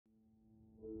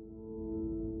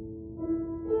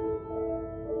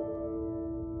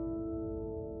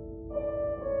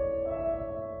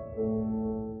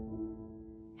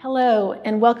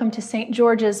and welcome to St.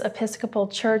 George's Episcopal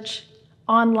Church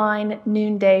online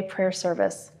Noonday Prayer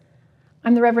service.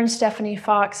 I'm the Reverend Stephanie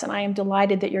Fox, and I am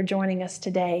delighted that you're joining us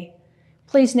today.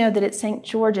 Please know that at St.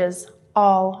 George's,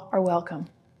 all are welcome.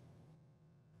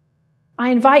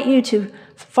 I invite you to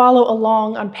follow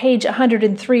along on page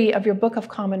 103 of your Book of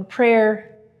Common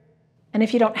Prayer, and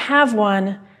if you don't have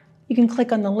one, you can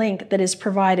click on the link that is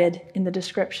provided in the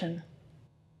description.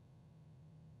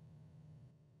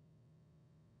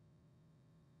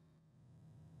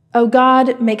 O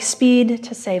God, make speed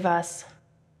to save us.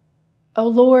 O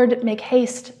Lord, make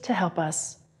haste to help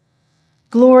us.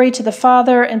 Glory to the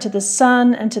Father, and to the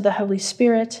Son, and to the Holy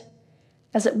Spirit,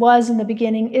 as it was in the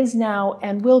beginning, is now,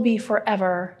 and will be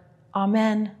forever.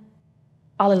 Amen.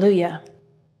 Alleluia.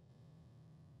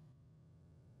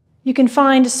 You can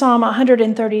find Psalm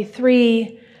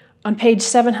 133 on page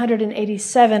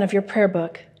 787 of your prayer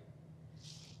book.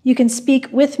 You can speak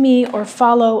with me or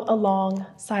follow along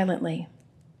silently.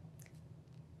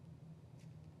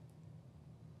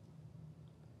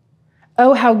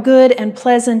 Oh, how good and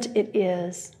pleasant it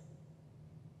is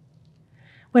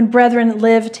when brethren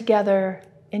live together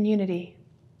in unity.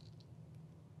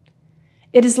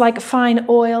 It is like fine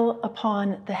oil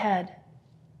upon the head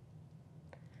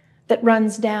that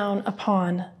runs down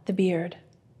upon the beard.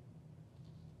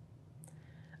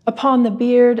 Upon the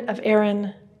beard of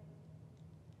Aaron,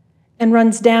 and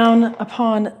runs down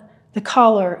upon the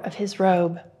collar of his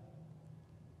robe.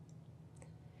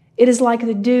 It is like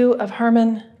the dew of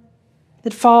Hermon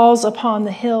that falls upon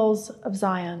the hills of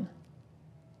Zion.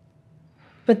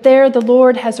 But there the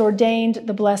Lord has ordained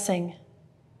the blessing,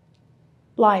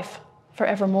 life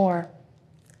forevermore.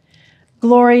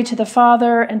 Glory to the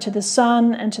Father, and to the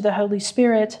Son, and to the Holy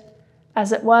Spirit,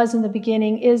 as it was in the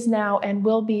beginning, is now, and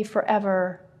will be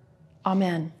forever.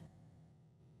 Amen.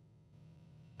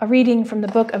 A reading from the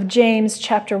book of James,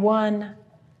 chapter 1,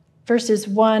 verses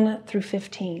 1 through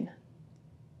 15.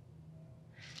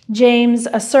 James,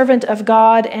 a servant of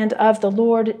God and of the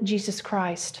Lord Jesus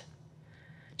Christ,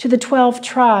 to the 12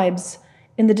 tribes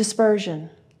in the dispersion.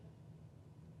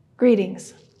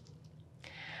 Greetings.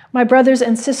 My brothers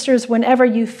and sisters, whenever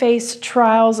you face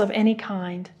trials of any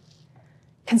kind,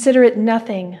 consider it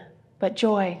nothing but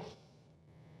joy,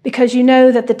 because you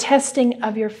know that the testing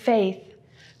of your faith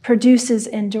produces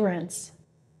endurance.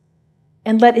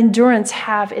 And let endurance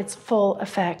have its full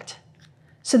effect,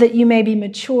 so that you may be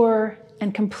mature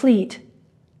and complete,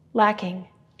 lacking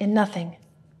in nothing.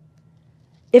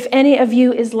 If any of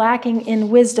you is lacking in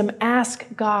wisdom, ask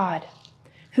God,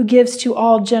 who gives to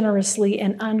all generously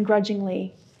and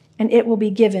ungrudgingly, and it will be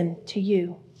given to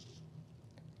you.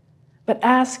 But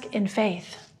ask in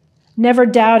faith, never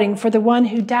doubting, for the one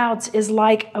who doubts is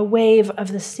like a wave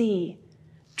of the sea,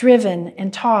 driven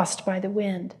and tossed by the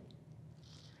wind.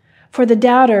 For the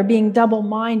doubter, being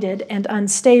double-minded and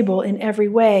unstable in every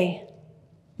way,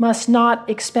 must not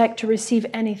expect to receive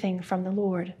anything from the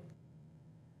Lord.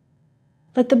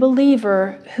 Let the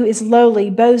believer who is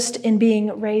lowly boast in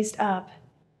being raised up,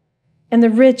 and the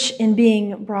rich in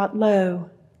being brought low,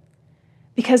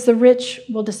 because the rich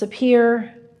will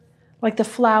disappear like the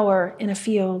flower in a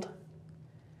field.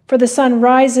 For the sun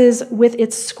rises with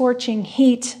its scorching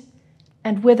heat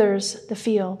and withers the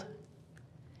field.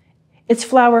 Its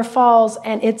flower falls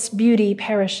and its beauty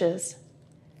perishes.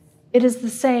 It is the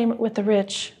same with the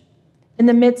rich. In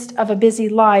the midst of a busy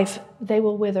life, they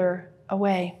will wither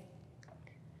away.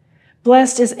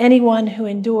 Blessed is anyone who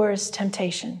endures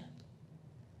temptation.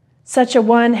 Such a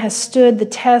one has stood the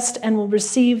test and will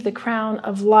receive the crown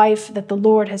of life that the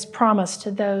Lord has promised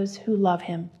to those who love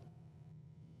him.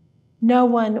 No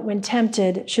one, when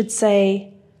tempted, should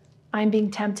say, I'm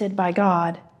being tempted by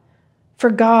God, for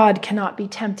God cannot be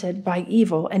tempted by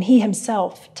evil, and he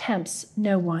himself tempts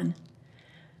no one.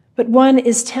 But one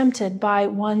is tempted by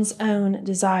one's own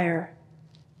desire,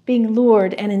 being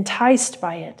lured and enticed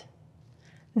by it.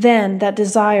 Then that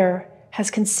desire has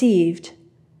conceived.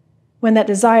 When that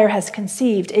desire has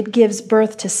conceived, it gives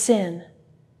birth to sin.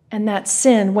 And that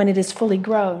sin, when it is fully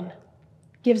grown,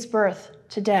 gives birth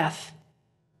to death.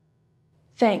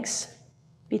 Thanks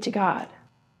be to God.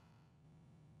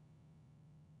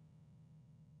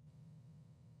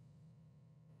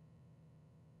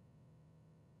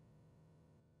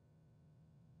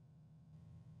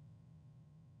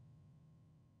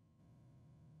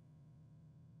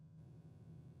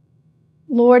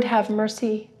 Lord, have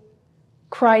mercy.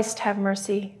 Christ, have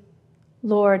mercy.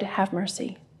 Lord, have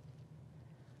mercy.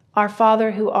 Our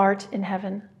Father, who art in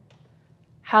heaven,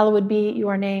 hallowed be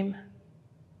your name.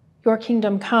 Your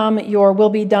kingdom come, your will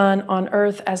be done on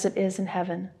earth as it is in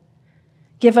heaven.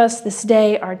 Give us this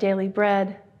day our daily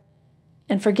bread,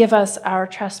 and forgive us our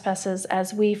trespasses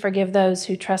as we forgive those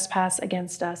who trespass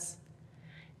against us.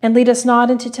 And lead us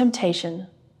not into temptation,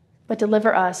 but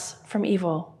deliver us from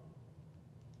evil.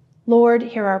 Lord,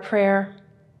 hear our prayer,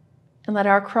 and let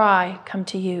our cry come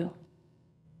to you.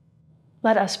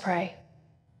 Let us pray.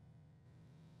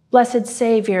 Blessed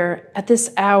Savior, at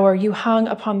this hour you hung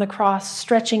upon the cross,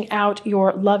 stretching out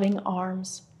your loving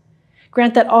arms.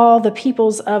 Grant that all the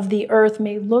peoples of the earth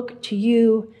may look to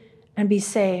you and be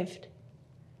saved.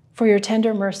 For your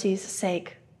tender mercy's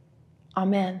sake.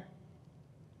 Amen.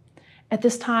 At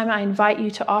this time, I invite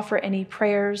you to offer any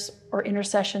prayers or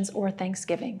intercessions or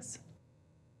thanksgivings.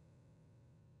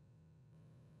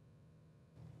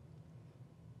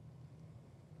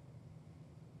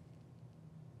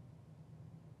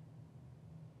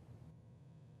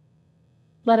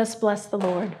 Let us bless the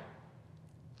Lord.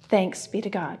 Thanks be to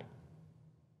God.